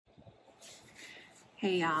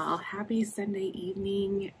Hey y'all, happy Sunday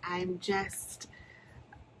evening. I'm just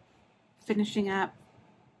finishing up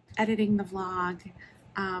editing the vlog.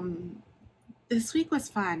 This week was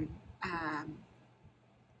fun.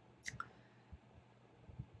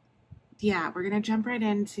 Yeah, we're gonna jump right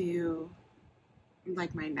into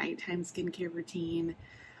like my nighttime skincare routine.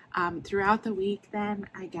 Throughout the week then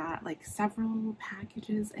I got like several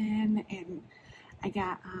packages in, and I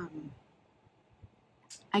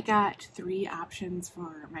got 3 options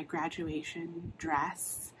for my graduation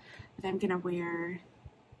dress that I'm gonna wear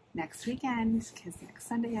next weekend, because next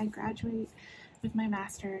Sunday I graduate with my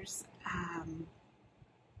master's.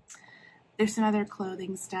 There's some other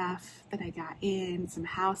clothing stuff that I got in, some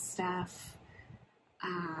house stuff,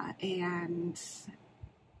 and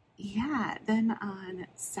yeah, then on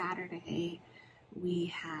Saturday we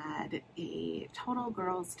had a total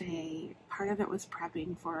girls' day. Part of it was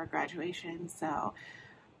prepping for our graduation, so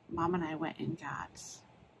Mom and I went and got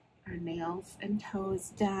our nails and toes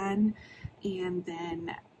done, and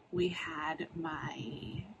then we had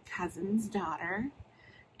my cousin's daughter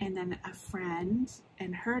and then a friend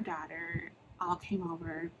and her daughter all came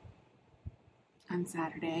over on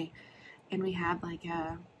Saturday, and we had like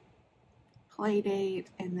a play date,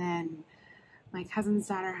 and then my cousin's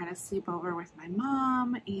daughter had a sleepover with my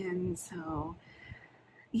mom, and so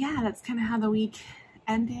yeah, that's kind of how the week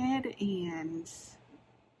ended. And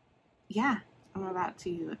yeah, I'm about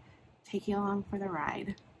to take you along for the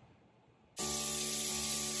ride.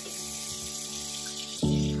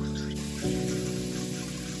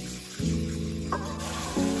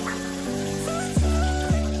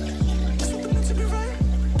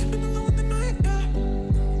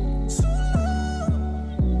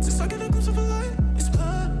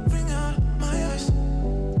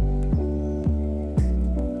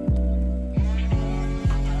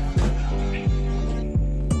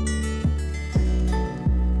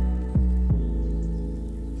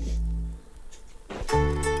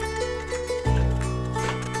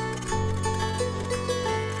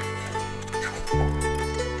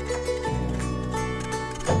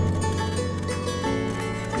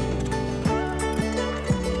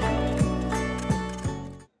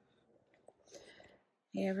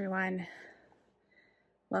 Hey everyone,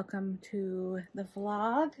 welcome to the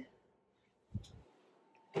vlog.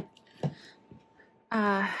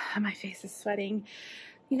 My face is sweating.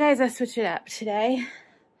 You guys, I switched it up today.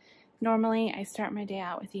 Normally I start my day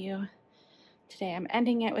out with you. Today I'm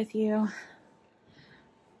ending it with you.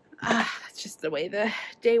 That's just the way the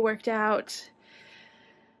day worked out.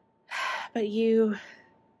 But you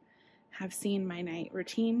have seen my night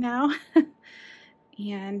routine now.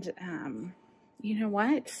 And you know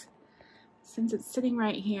what? Since it's sitting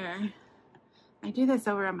right here, I do this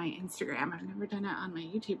over on my Instagram. I've never done it on my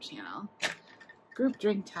YouTube channel. Group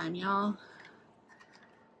drink time, y'all.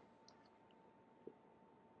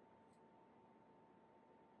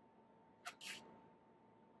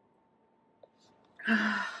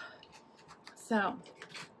 So,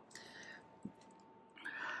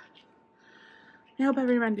 I hope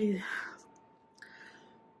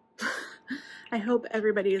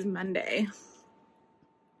everybody's Monday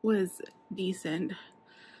was decent.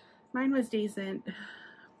 Mine was decent.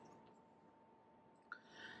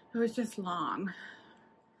 It was just long.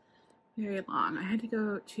 Very long. I had to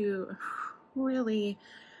go to a really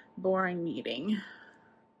boring meeting.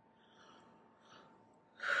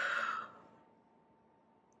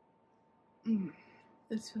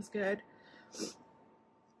 This feels good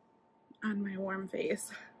on my warm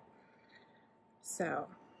face. So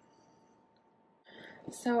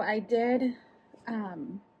I did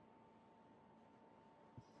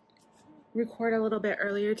record a little bit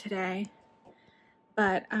earlier today,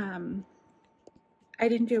 but I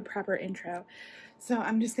didn't do a proper intro. So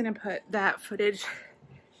I'm just gonna put that footage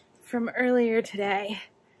from earlier today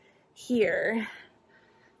here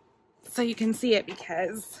so you can see it,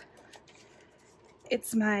 because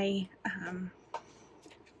it's my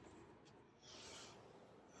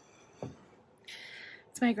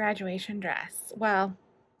graduation dress. Well,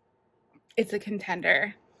 it's a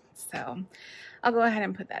contender, so I'll go ahead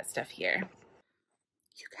and put that stuff here.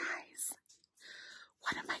 You guys,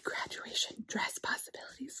 one of my graduation dress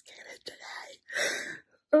possibilities came in today.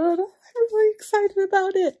 Oh, I'm really excited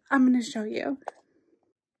about it. I'm gonna show you.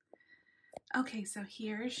 Okay, so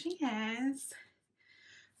here she is.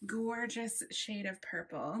 Gorgeous shade of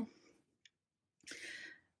purple.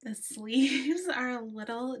 The sleeves are a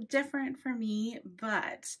little different for me,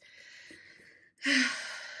 but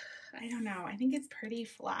I don't know. I think it's pretty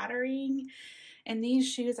flattering. And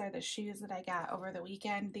these shoes are the shoes that I got over the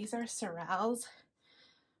weekend. These are Sorels.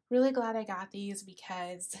 really glad I got these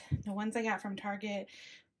because the ones I got from Target,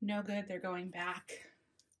 no good. They're going back.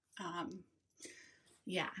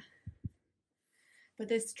 Yeah. But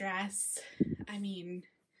this dress, I mean,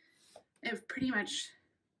 it pretty much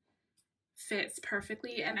fits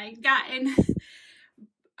perfectly. And I gotten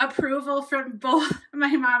approval from both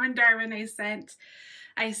my mom and Darwin. I sent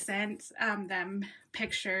them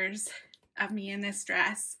pictures of me in this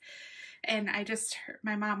dress. And I just heard,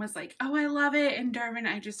 my mom was like, oh, I love it. And Darwin,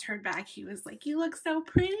 I just heard back, he was like, you look so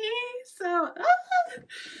pretty. So,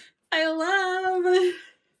 I love.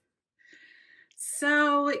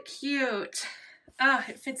 So cute. Oh,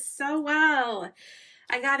 it fits so well.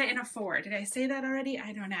 I got it in a 4. Did I say that already?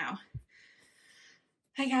 I don't know.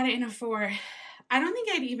 I got it in a 4. I don't think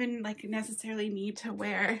I'd even like necessarily need to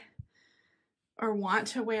wear or want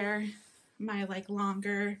to wear my like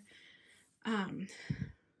longer,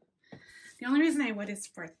 the only reason I would is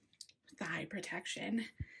for thigh protection,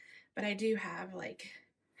 but I do have like,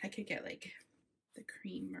 I could get like the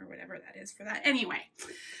cream or whatever that is for that. Anyway,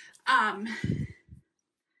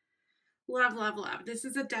 love, love, love. This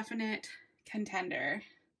is a definite contender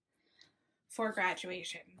for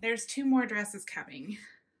graduation. There's 2 more dresses coming,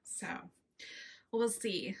 so we'll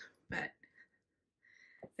see, but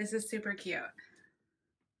this is super cute.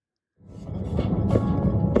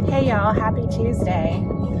 Hey y'all, happy Tuesday.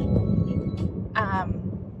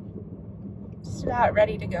 Just about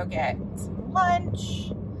ready to go get some lunch.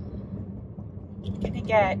 I'm gonna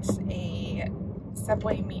get a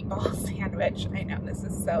Subway meatball sandwich. I know this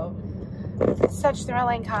is such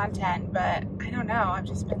thrilling content, but I don't know, I've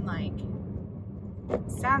just been like,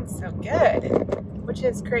 it sounds so good, which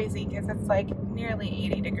is crazy because it's like nearly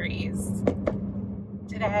 80 degrees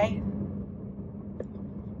today.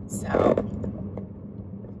 So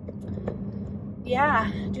yeah,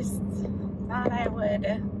 just thought I would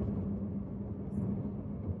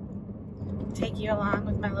take you along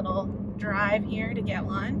with my little drive here to get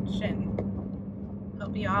lunch, and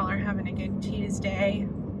hope you all are having a good Tuesday.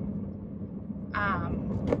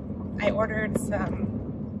 I ordered some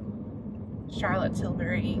Charlotte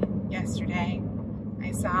Tilbury yesterday.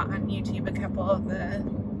 I saw on YouTube a couple of the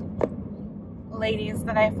ladies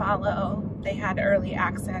that I follow, they had early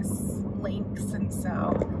access links, and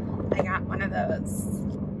so I got one of those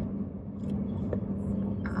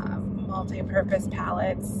multi-purpose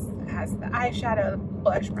palettes. It has the eyeshadow,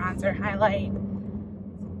 blush, bronzer, highlight.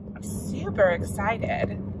 I'm super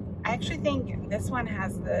excited. I actually think this one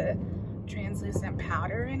has the translucent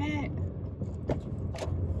powder in it,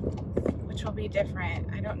 which will be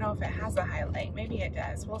different. I don't know if it has a highlight. Maybe it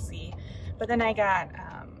does. We'll see. But then I got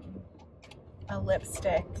a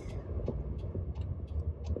lipstick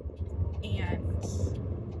and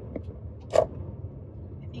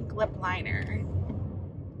I think lip liner.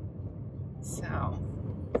 So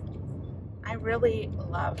I really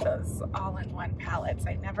love those all-in-one palettes.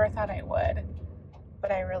 I never thought I would,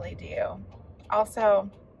 but I really do. Also,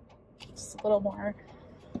 just a little more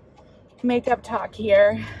makeup talk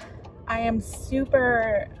here. I am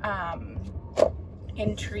super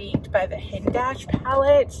intrigued by the Hindash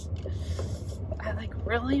palette. I like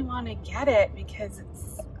really want to get it because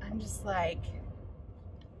I'm just like,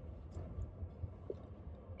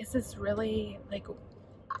 is this really like,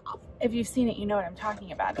 if you've seen it, you know what I'm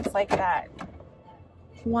talking about. It's like that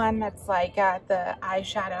one that's like got the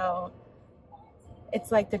eyeshadow.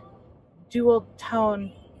 It's like the dual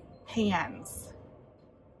tone pans.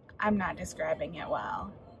 I'm not describing it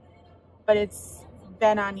well, but it's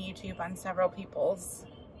been on YouTube on several people's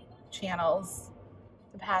channels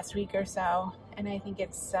the past week or so, and I think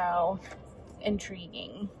it's so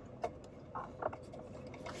intriguing.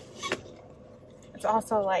 It's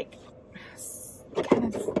also like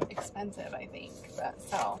kind of expensive, I think, but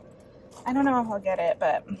so I don't know if I'll get it,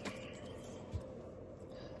 but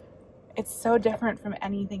it's so different from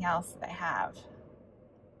anything else that I have.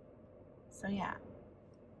 So yeah,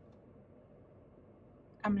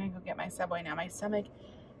 I'm gonna go get my Subway now. My stomach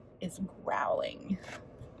is growling.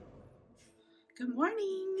 Good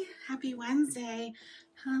morning, happy Wednesday,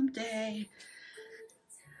 hump day.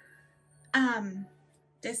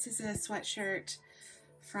 This is a sweatshirt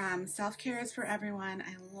from Self Care is for Everyone.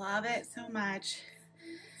 I love it so much.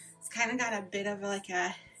 It's kind of got a bit of like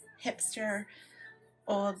a hipster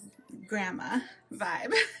old grandma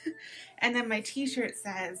vibe. And then my t-shirt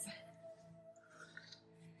says,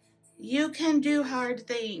 you can do hard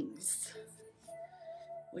things,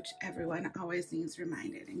 which everyone always needs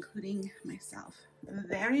reminded, including myself,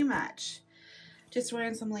 very much. Just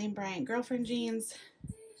wearing some Lane Bryant girlfriend jeans,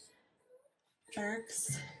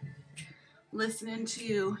 Berks, listening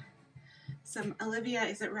to some Olivia,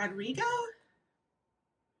 is it Rodrigo?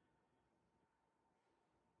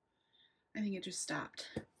 I think it just stopped.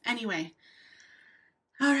 Anyway,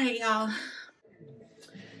 all right, y'all.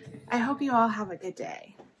 I hope you all have a good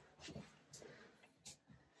day.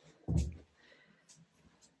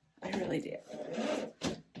 I really do.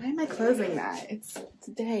 Why am I closing that? It's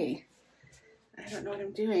a day. I don't know what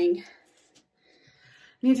I'm doing.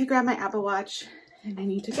 I need to grab my Apple Watch and I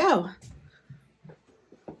need to go.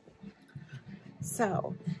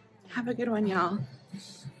 So, have a good one, y'all.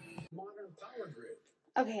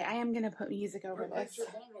 Okay, I am going to put music over this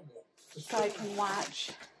so I can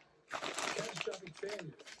watch.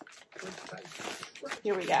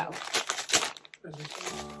 Here we go.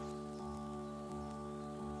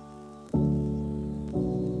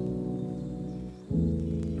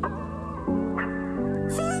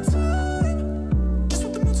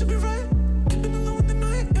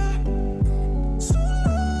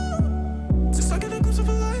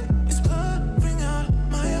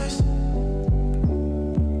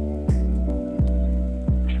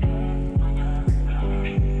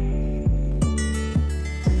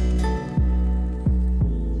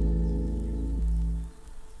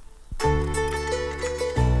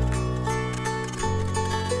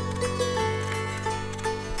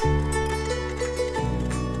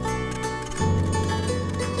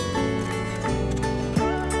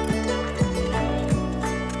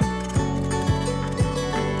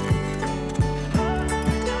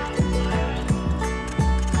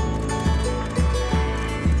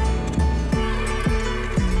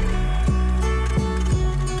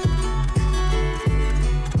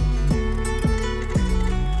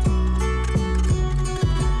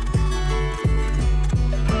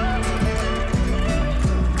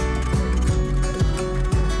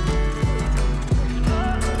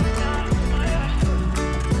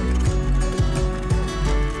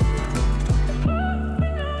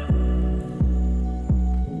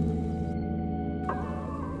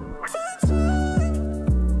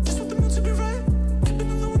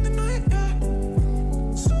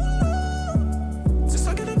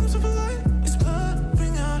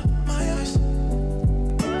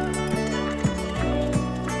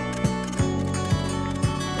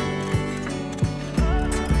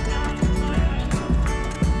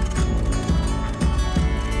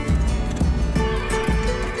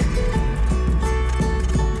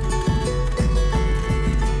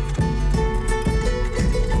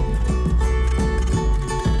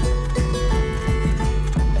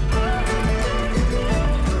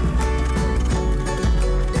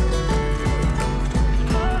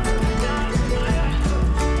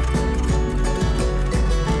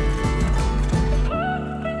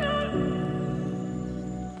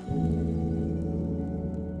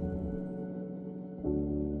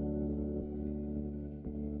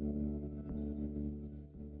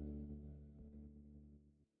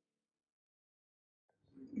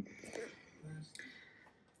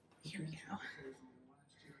 Here we go.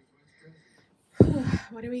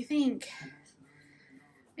 What do we think?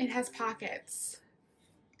 It has pockets.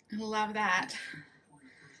 I love that.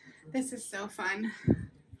 This is so fun.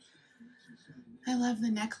 I love the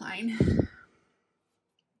neckline.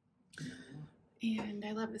 And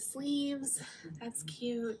I love the sleeves. That's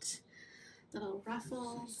cute. Little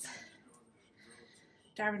ruffles.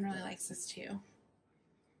 Darwin really likes this too.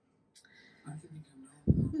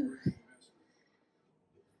 Ooh.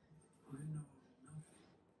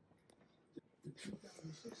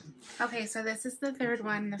 Okay, so this is the third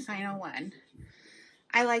one, the final one.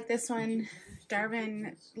 I like this one.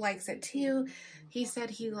 Darwin likes it too. He said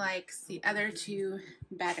he likes the other two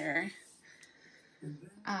better.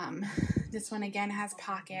 This one again has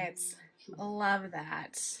pockets. Love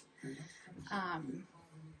that.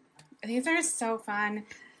 These are so fun.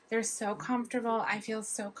 They're so comfortable. I feel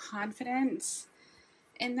so confident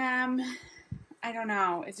in them. I don't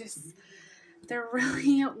know. It's just, they're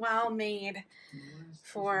really well made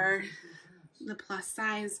for the plus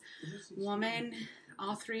size woman.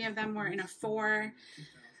 All three of them were in a 4.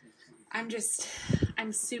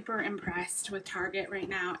 I'm super impressed with Target right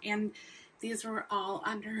now. And these were all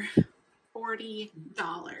under $40.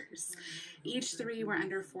 Each 3 were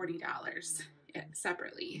under $40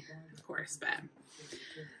 separately, of course, but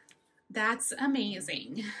that's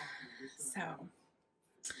amazing. So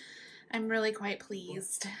I'm really quite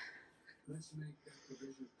pleased.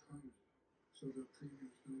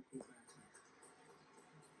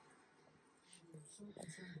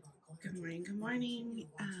 Good morning, good morning.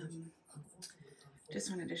 Just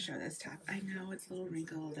wanted to show this top. I know it's a little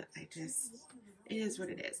wrinkled. It is what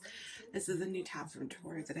it is. This is a new top from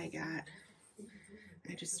Tor that I got.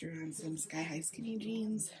 I just threw on some Sky High skinny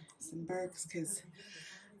jeans, some Birks, because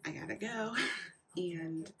I gotta go.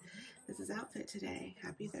 And is his outfit today.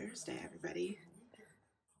 Happy Thursday, everybody.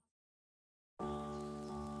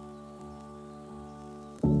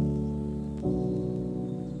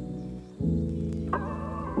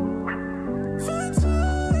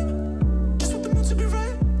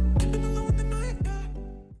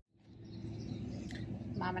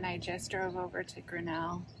 Mom and I just drove over to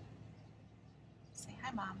Grinnell. Say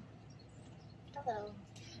hi, Mom. Hello.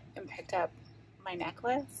 And picked up my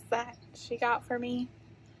necklace that she got for me.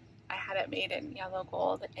 I had it made in yellow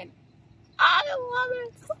gold and I love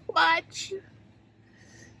it so much.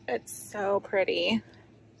 It's so pretty.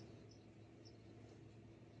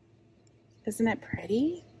 Isn't it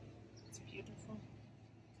pretty? It's beautiful.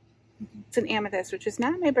 It's an amethyst, which is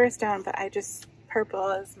not my birthstone, but purple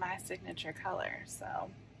is my signature color, so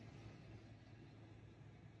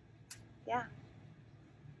yeah.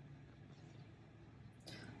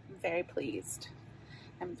 I'm very pleased.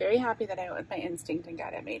 I'm very happy that I went with my instinct and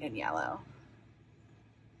got it made in yellow.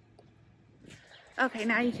 Okay,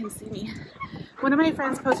 now you can see me. One of my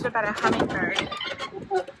friends posted about a hummingbird,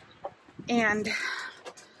 and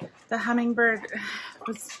the hummingbird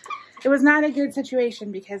it was not a good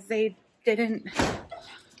situation because they didn't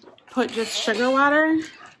put just sugar water,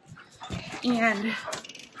 and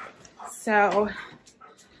so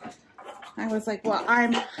I was like, well,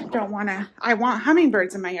 I want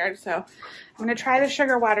hummingbirds in my yard, so I'm gonna try the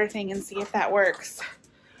sugar water thing and see if that works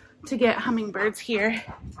to get hummingbirds here.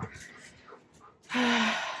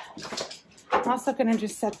 I'm also gonna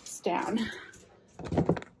just set this down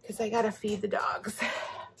because I gotta feed the dogs.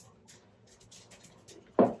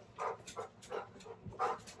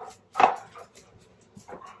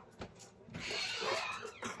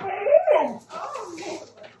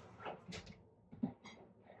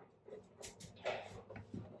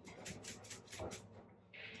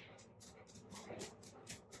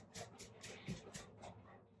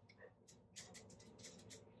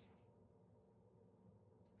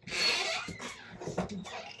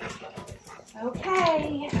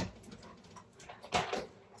 Okay.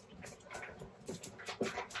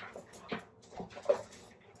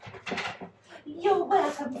 You're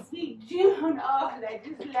welcome, sweet June. Oh, I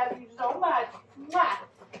just love you so much. Mwah.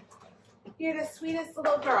 You're the sweetest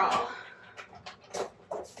little girl.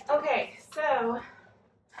 Okay, so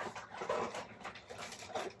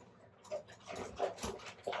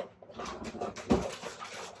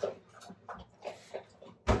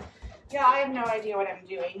yeah, I have no idea what I'm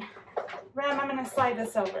doing. Rem, I'm gonna slide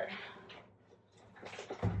this over.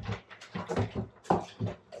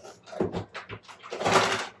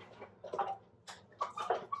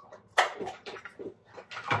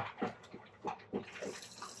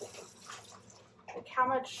 Like how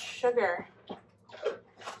much sugar?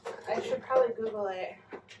 I should probably Google it.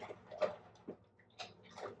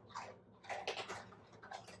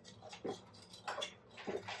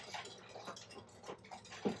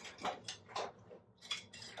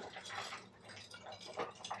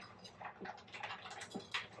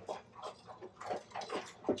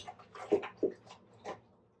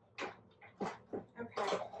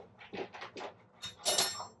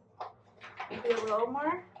 Maybe a little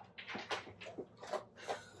more.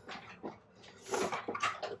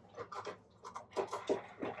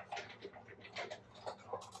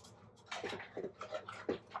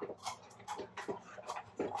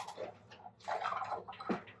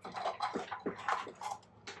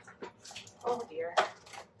 Oh dear.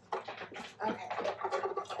 Okay.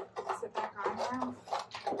 Sit back on now.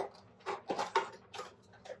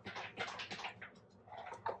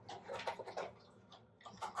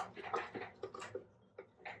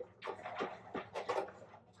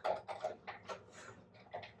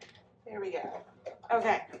 There we go.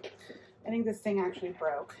 Okay. I think this thing actually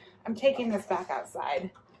broke. I'm taking this back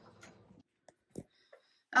outside.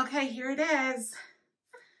 Okay, here it is.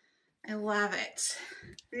 I love it.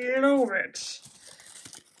 Love it.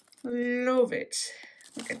 Love it.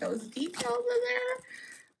 Look at those details in there.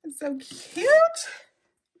 It's so cute.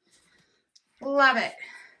 Love it.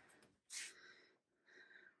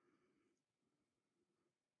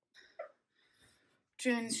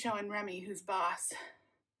 June's showing Remy who's boss.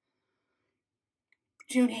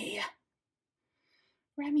 Junie.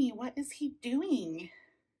 Remy, what is he doing?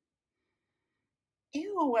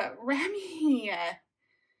 Ew, Remy.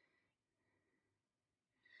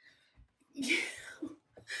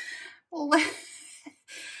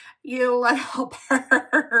 You little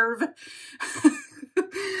perv.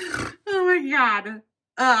 Oh my god.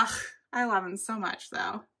 Ugh. I love him so much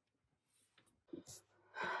though.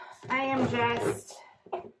 I am just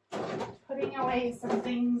putting away some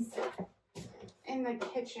things in the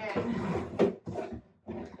kitchen.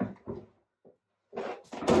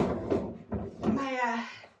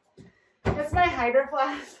 this is my hydro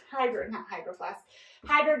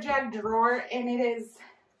jug drawer, and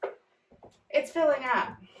it's filling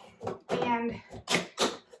up. And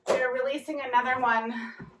they're releasing another one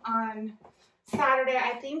on Saturday.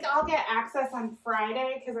 I think I'll get access on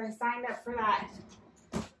Friday because I signed up for that.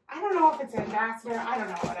 I don't know if it's ambassador. I don't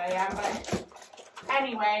know what I am, but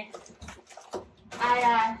anyway,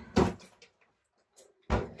 I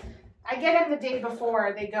get them the day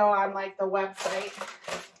before they go on like the website,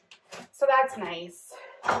 so that's nice.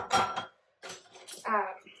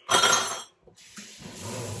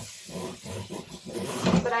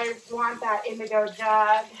 But I want that indigo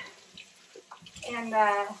jug and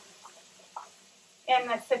the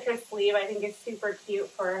citrus sleeve. I think is super cute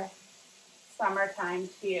for summertime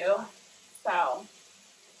too. So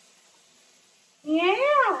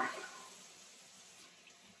yeah.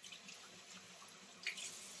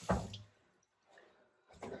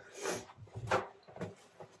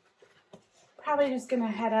 Probably just gonna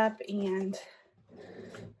head up and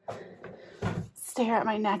stare at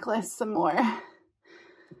my necklace some more.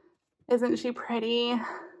 Isn't she pretty?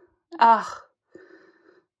 Ugh,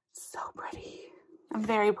 so pretty. I'm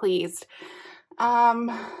very pleased.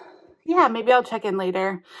 Yeah, maybe I'll check in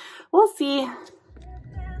later. We'll see.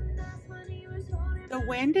 The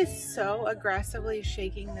wind is so aggressively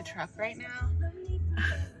shaking the truck right now.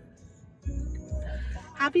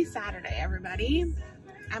 Happy Saturday, everybody.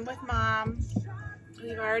 I'm with Mom.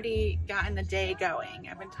 We've already gotten the day going.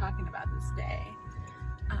 I've been talking about this day.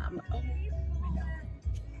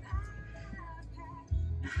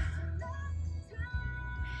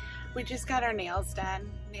 We just got our nails done,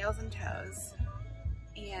 nails and toes.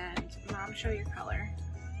 And Mom, show your color.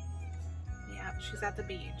 Yeah, she's at the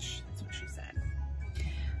beach. That's what she said.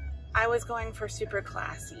 I was going for super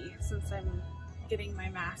classy since I'm getting my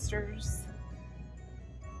master's.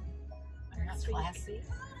 Not classy.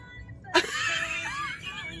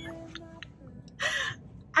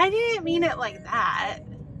 I didn't mean it like that.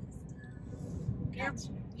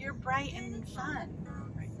 You're bright and fun.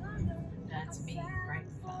 That's me, bright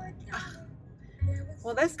and fun.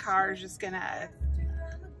 Well, this car is just gonna,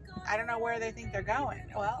 I don't know where they think they're going.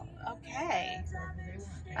 Well, okay.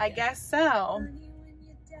 I guess so.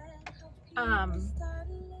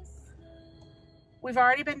 We've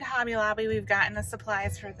already been to Hobby Lobby. We've gotten the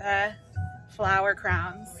supplies for the flower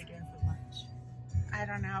crowns. What are we doing for lunch? I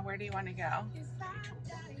don't know. Where do you want to go?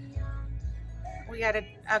 We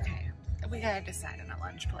gotta decide on a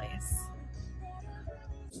lunch place.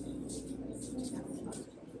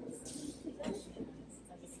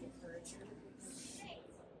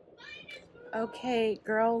 Okay,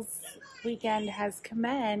 girls' weekend has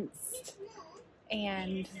commenced,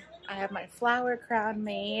 and I have my flower crown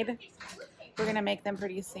made. We're gonna make them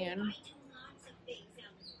pretty soon.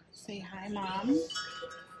 Say hi, Mom.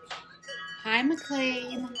 Hi,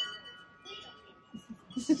 McLean.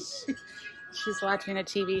 She's watching a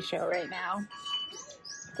TV show right now.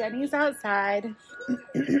 Jenny's outside.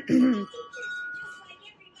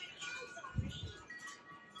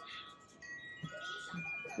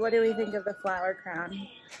 What do we think of the flower crown?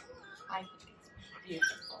 I think it's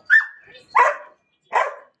beautiful.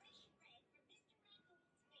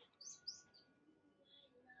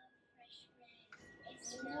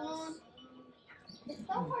 It's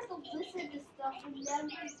so hard to listen to stuff and then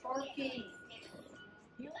he's barking.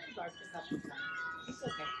 He only barked a couple times. It's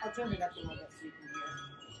okay. I'll turn it up a little bit so you can hear it.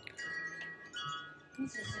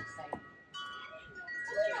 He's just excited.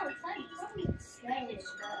 I'm not excited. Something scary as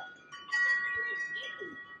well.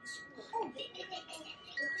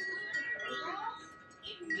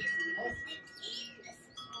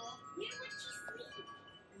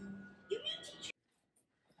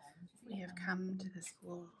 We have come to the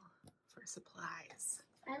school for supplies.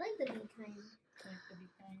 I like the big kind.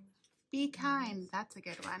 Be kind. That's a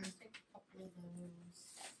good one.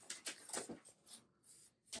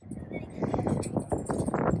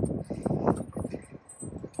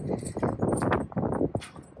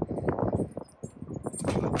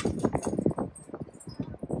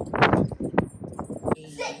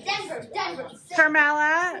 Denver.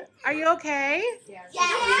 Carmela, are you okay? Yeah,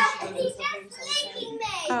 he's just making me.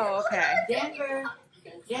 Oh, okay. Denver.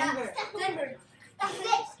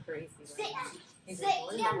 Sit. Crazy. Sit.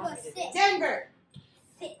 Denver, sit. Denver.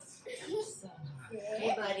 Sit.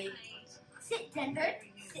 Hey, buddy. Sit, Denver.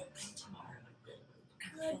 Sit.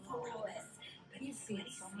 Good boy. He's feeling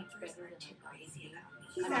so much better than too crazy.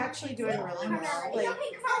 He's actually doing really well. Carmela, Like,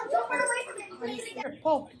 okay, come on, don't run away from it, please. here,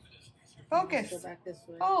 pull. Focus. Go back this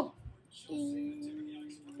way. Oh.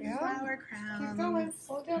 Yeah. Flower Keep crown. going.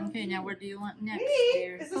 Slow down. Okay, now what do you want next, Hey,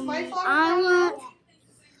 dear? is this my flower I crown? want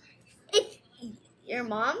it. Your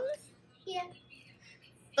mom's? Yeah.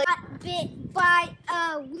 Got bit by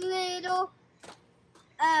a little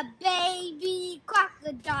baby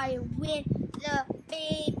crocodile with the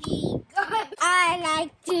baby crocodile. I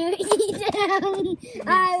like to eat them.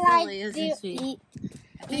 I like to eat.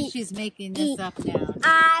 I think she's making this up now.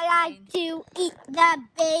 I like to eat the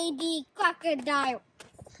baby crocodile.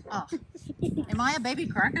 Oh, am I a baby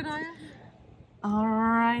crocodile? All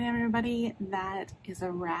right, everybody, that is a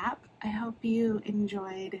wrap. I hope you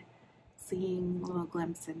enjoyed seeing a little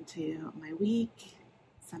glimpse into my week,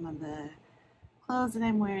 some of the clothes that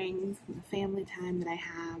I'm wearing, some of the family time that I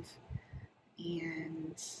have,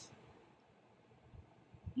 and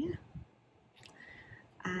yeah,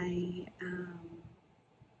 I am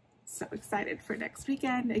so excited for next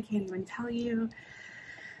weekend. I can't even tell you.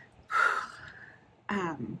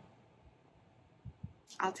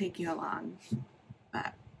 I'll take you along,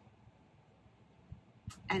 but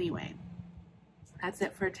anyway, that's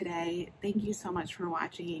it for today. Thank you so much for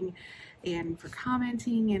watching and for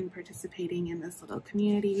commenting and participating in this little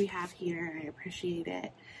community we have here. I appreciate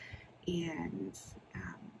it. And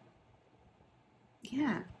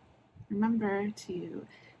yeah, remember to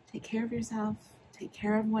take care of yourself, take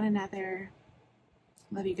care of one another.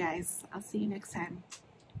 Love you guys. I'll see you next time.